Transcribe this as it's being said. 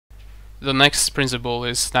The next principle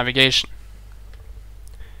is navigation.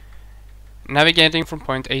 Navigating from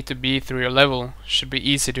point A to B through your level should be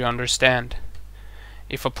easy to understand.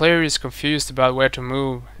 If a player is confused about where to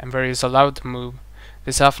move and where he is allowed to move,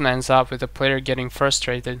 this often ends up with the player getting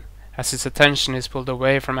frustrated as his attention is pulled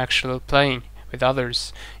away from actually playing with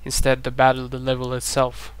others, instead to battle the level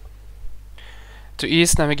itself. To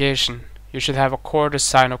ease navigation, you should have a core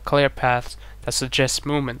design of clear paths that suggests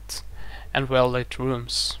movement and well-lit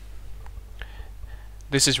rooms.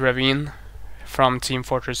 This is Ravine from Team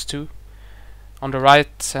Fortress 2. On the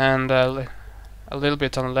right and a little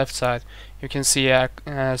bit on the left side, you can see a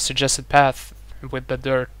suggested path with the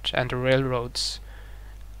dirt and the railroads,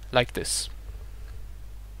 like this.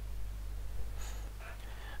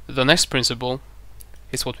 The next principle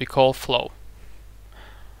is what we call flow.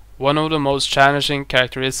 One of the most challenging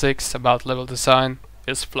characteristics about level design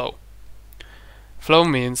is flow. Flow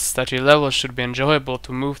means that your level should be enjoyable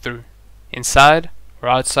to move through, inside or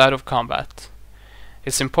outside of combat.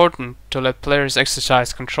 It's important to let players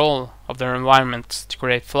exercise control of their environment to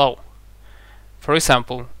create flow. For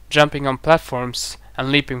example, jumping on platforms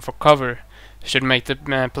and leaping for cover should make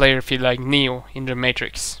the player feel like Neo in the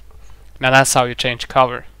Matrix. Now that's how you change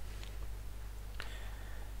cover.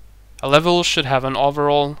 A level should have an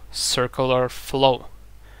overall circular flow,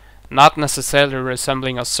 not necessarily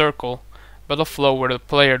resembling a circle, but a flow where the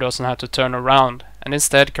player doesn't have to turn around and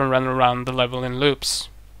instead can run around the level in loops.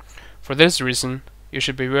 For this reason, you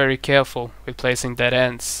should be very careful with placing dead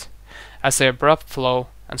ends, as they abrupt flow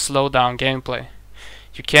and slow down gameplay.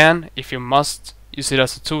 You can, if you must, use it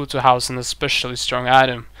as a tool to house an especially strong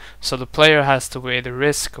item, so the player has to weigh the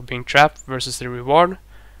risk of being trapped versus the reward,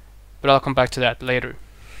 but I'll come back to that later.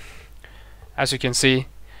 As you can see,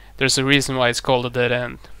 there's a reason why it's called a dead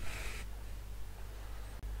end.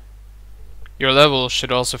 Your level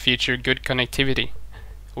should also feature good connectivity,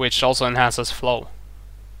 which also enhances flow.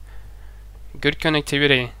 Good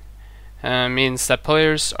connectivity means that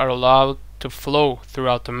players are allowed to flow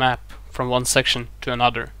throughout the map from one section to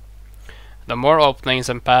another. The more openings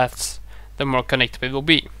and paths, the more connected it will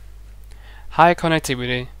be. High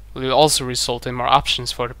connectivity will also result in more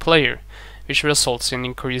options for the player, which results in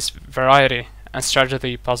increased variety and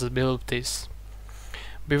strategy possibilities.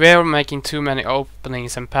 Beware of making too many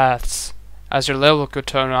openings and paths, as your level could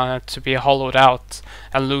turn out to be hollowed out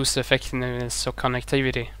and lose the effectiveness of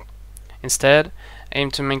connectivity. Instead,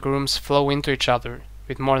 aim to make rooms flow into each other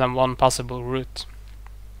with more than one possible route.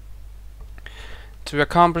 To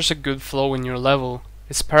accomplish a good flow in your level,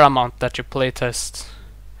 it's paramount that you playtest.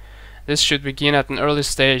 This should begin at an early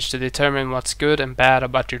stage to determine what's good and bad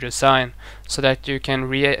about your design, so that you can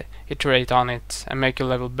reiterate on it and make your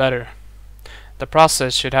level better. The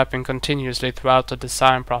process should happen continuously throughout the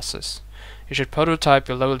design process. You should prototype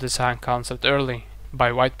your level design concept early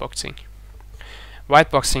by whiteboxing.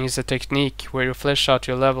 Whiteboxing is a technique where you flesh out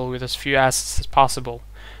your level with as few assets as possible.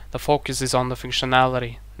 The focus is on the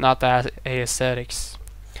functionality, not the aesthetics.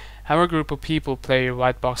 Have a group of people play your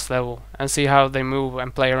whitebox level and see how they move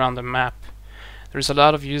and play around the map. There's a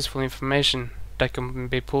lot of useful information that can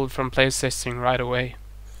be pulled from playtesting right away.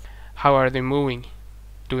 How are they moving?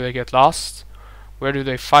 Do they get lost? Where do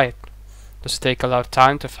they fight? Does it take a lot of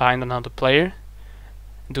time to find another player?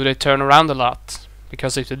 Do they turn around a lot?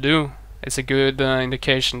 Because if they do, it's a good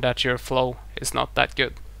indication that your flow is not that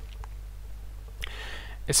good.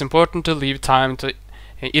 It's important to leave time to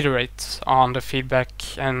iterate on the feedback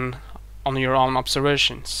and on your own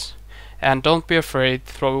observations. And don't be afraid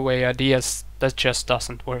to throw away ideas that just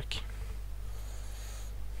doesn't work.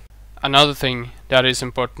 Another thing that is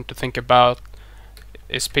important to think about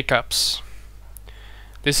is pickups.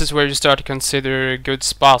 This is where you start to consider good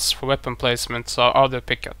spots for weapon placements or other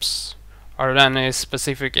pickups. Are there any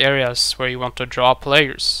specific areas where you want to draw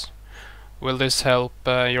players? Will this help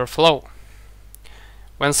your flow?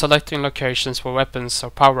 When selecting locations for weapons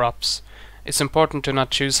or power-ups, it's important to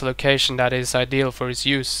not choose a location that is ideal for its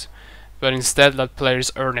use, but instead let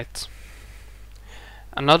players earn it.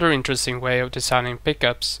 Another interesting way of designing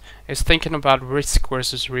pickups is thinking about risk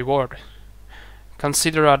versus reward.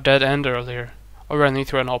 Consider a dead end earlier, or running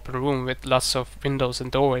through an open room with lots of windows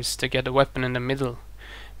and doorways to get a weapon in the middle.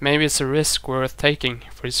 Maybe it's a risk worth taking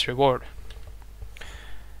for its reward.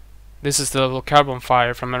 This is the level Carbon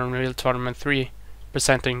Fire from Unreal Tournament 3,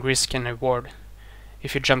 presenting risk and reward.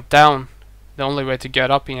 If you jump down, the only way to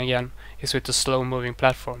get up again is with a slow moving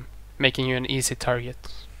platform, making you an easy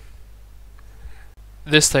target.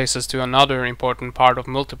 This takes us to another important part of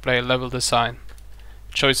multiplayer level design: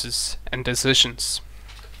 choices and decisions.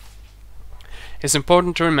 It's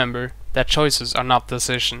important to remember that choices are not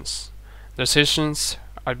decisions. Decisions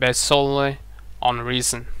are based solely on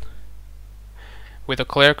reason. with a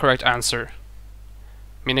clear correct answer,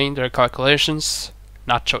 meaning they're calculations,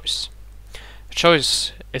 not choice.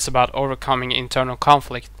 Choice is about overcoming internal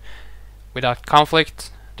conflict. Without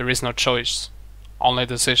conflict, there is no choice, only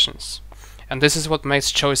decisions. And this is what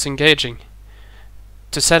makes choice engaging.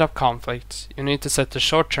 To set up conflict, you need to set the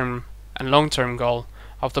short-term and long-term goal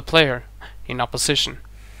of the player in opposition.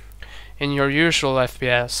 In your usual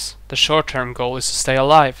FPS, the short-term goal is to stay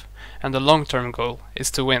alive, and the long-term goal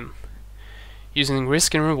is to win. Using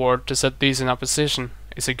risk and reward to set these in opposition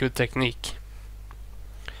is a good technique.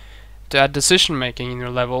 To add decision making in your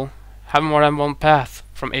level, have more than one path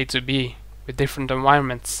from A to B with different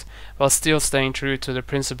environments while still staying true to the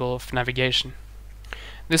principle of navigation.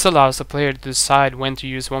 This allows the player to decide when to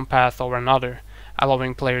use one path over another,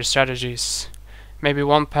 allowing player strategies. Maybe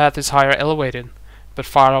one path is higher elevated, but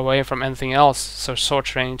far away from anything else, so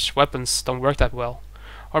short-range weapons don't work that well.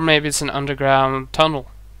 Or maybe it's an underground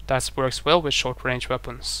tunnel that works well with short-range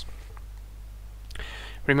weapons.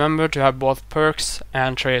 Remember to have both perks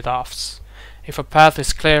and trade-offs. If a path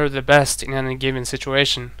is clearly the best in any given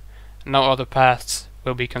situation, no other paths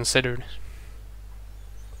will be considered.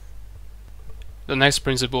 The next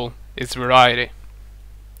principle is variety.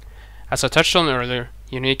 As I touched on earlier,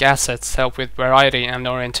 unique assets help with variety and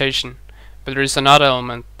orientation, but there is another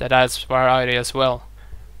element that adds variety as well,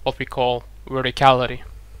 what we call verticality.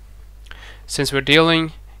 Since we're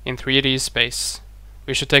dealing in 3D space,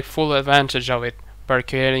 we should take full advantage of it by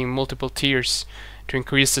creating multiple tiers to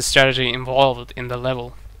increase the strategy involved in the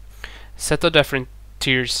level. Set the different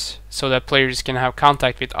tiers so that players can have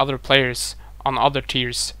contact with other players on other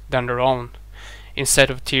tiers than their own, instead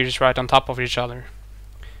of tiers right on top of each other.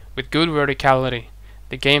 With good verticality,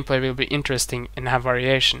 the gameplay will be interesting and have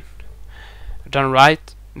variation. Done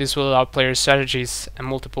right, this will allow player strategies and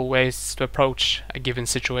multiple ways to approach a given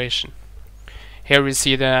situation. Here we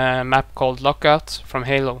see the map called Lockout from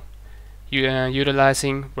Halo,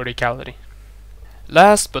 utilizing verticality.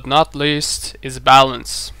 Last but not least is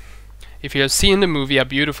balance. If you have seen the movie A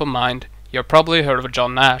Beautiful Mind, you have probably heard of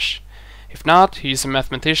John Nash. If not, he is a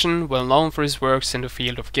mathematician well known for his works in the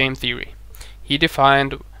field of game theory. He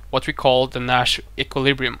defined what we call the Nash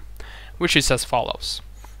equilibrium, which is as follows.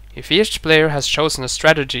 If each player has chosen a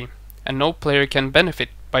strategy, and no player can benefit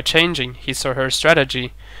by changing his or her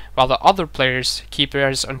strategy, while the other players keep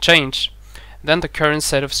theirs unchanged, then the current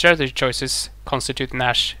set of strategy choices constitute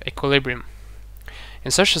Nash equilibrium.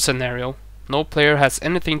 In such a scenario, no player has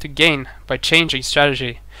anything to gain by changing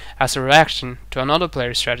strategy as a reaction to another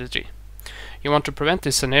player's strategy. You want to prevent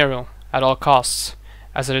this scenario at all costs,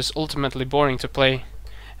 as it is ultimately boring to play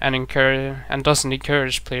and doesn't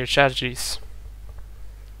encourage player strategies.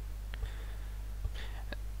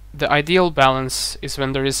 The ideal balance is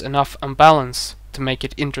when there is enough imbalance to make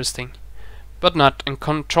it interesting, but not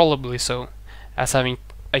uncontrollably so, as having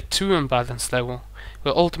a too unbalanced level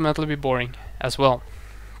will ultimately be boring as well.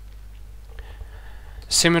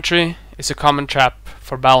 Symmetry is a common trap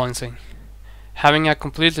for balancing. Having a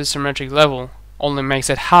completely symmetric level only makes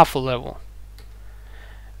it half a level.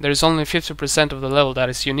 There is only 50% of the level that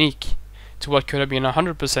is unique to what could have been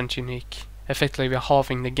 100% unique, effectively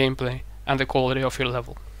halving the gameplay and the quality of your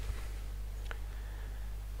level.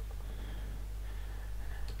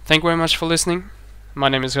 Thank you very much for listening. My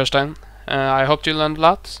name is Gerstein. I hope you learned a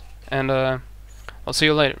lot, and I'll see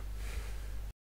you later.